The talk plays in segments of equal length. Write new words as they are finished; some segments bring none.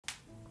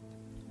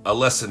A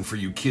lesson for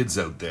you kids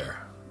out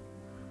there.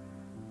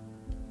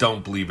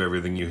 Don't believe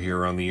everything you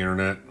hear on the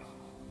internet.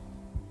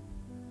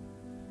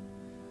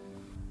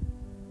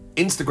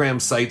 Instagram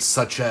sites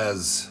such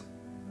as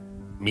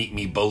Meet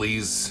Me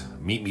Bullies,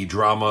 Meet Me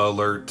Drama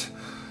Alert,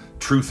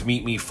 Truth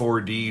Meet Me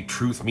 4D,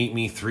 Truth Meet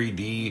Me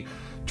 3D,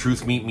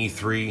 Truth Meet Me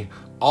 3,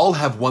 all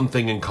have one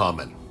thing in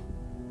common.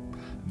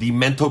 The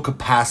mental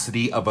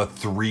capacity of a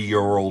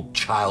 3-year-old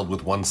child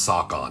with one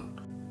sock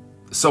on.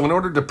 So in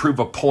order to prove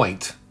a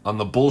point on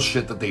the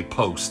bullshit that they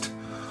post,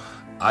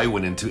 I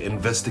went into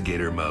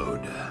investigator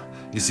mode.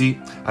 You see,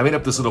 I made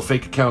up this little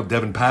fake account,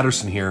 Devin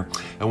Patterson here,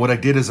 and what I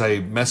did is I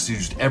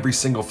messaged every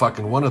single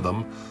fucking one of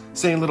them,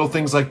 saying little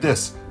things like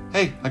this.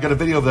 Hey, I got a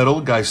video of that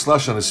old guy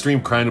Slush on his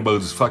stream crying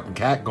about his fucking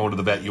cat going to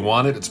the vet. You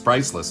want it? It's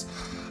priceless.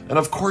 And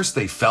of course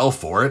they fell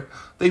for it.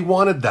 They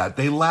wanted that.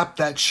 They lapped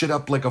that shit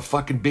up like a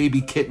fucking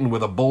baby kitten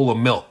with a bowl of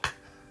milk.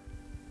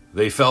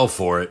 They fell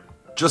for it.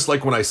 Just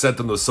like when I sent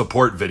them the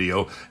support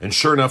video, and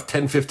sure enough,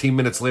 10-15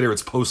 minutes later,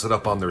 it's posted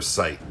up on their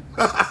site.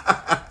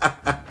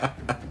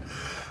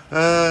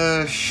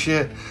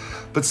 Shit.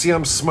 But see,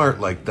 I'm smart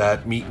like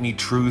that. Meet Me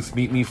Truth,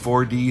 Meet Me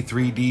 4D,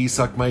 3D,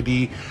 Suck My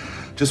D.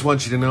 Just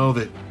want you to know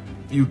that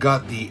you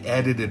got the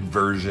edited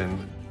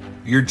version.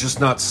 You're just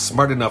not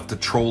smart enough to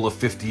troll a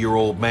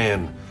 50-year-old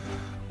man,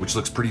 which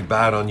looks pretty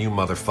bad on you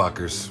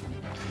motherfuckers.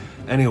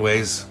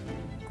 Anyways,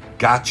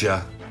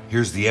 gotcha.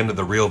 Here's the end of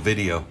the real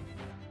video.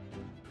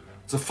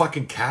 It's a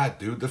fucking cat,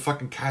 dude. The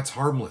fucking cat's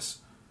harmless.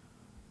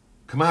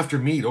 Come after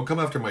me. Don't come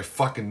after my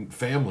fucking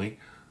family.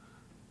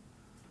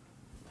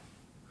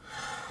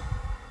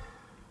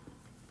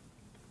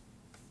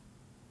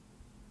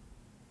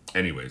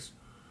 Anyways.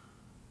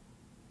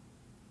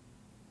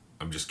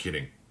 I'm just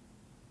kidding.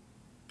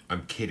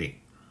 I'm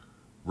kidding.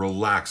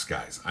 Relax,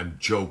 guys. I'm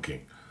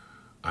joking.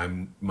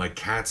 My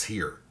cat's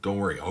here. Don't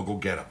worry. I'll go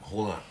get him.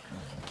 Hold on.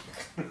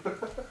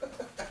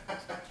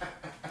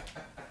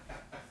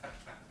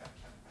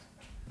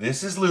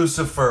 This is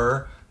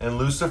Lucifer, and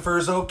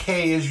Lucifer's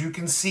okay, as you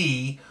can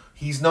see.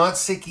 He's not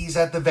sick. He's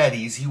at the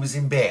vetties. He was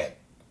in bed.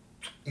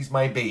 He's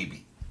my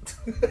baby.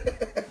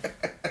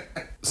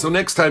 So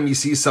next time you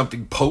see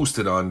something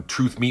posted on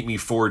Truth Meet Me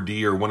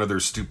 4D or one of their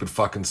stupid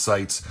fucking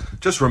sites,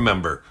 just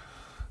remember,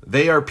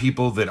 they are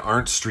people that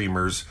aren't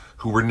streamers,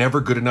 who were never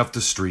good enough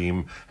to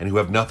stream, and who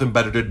have nothing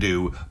better to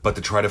do but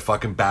to try to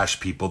fucking bash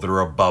people that are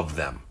above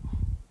them.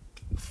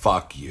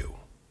 Fuck you.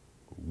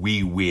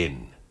 We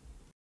win.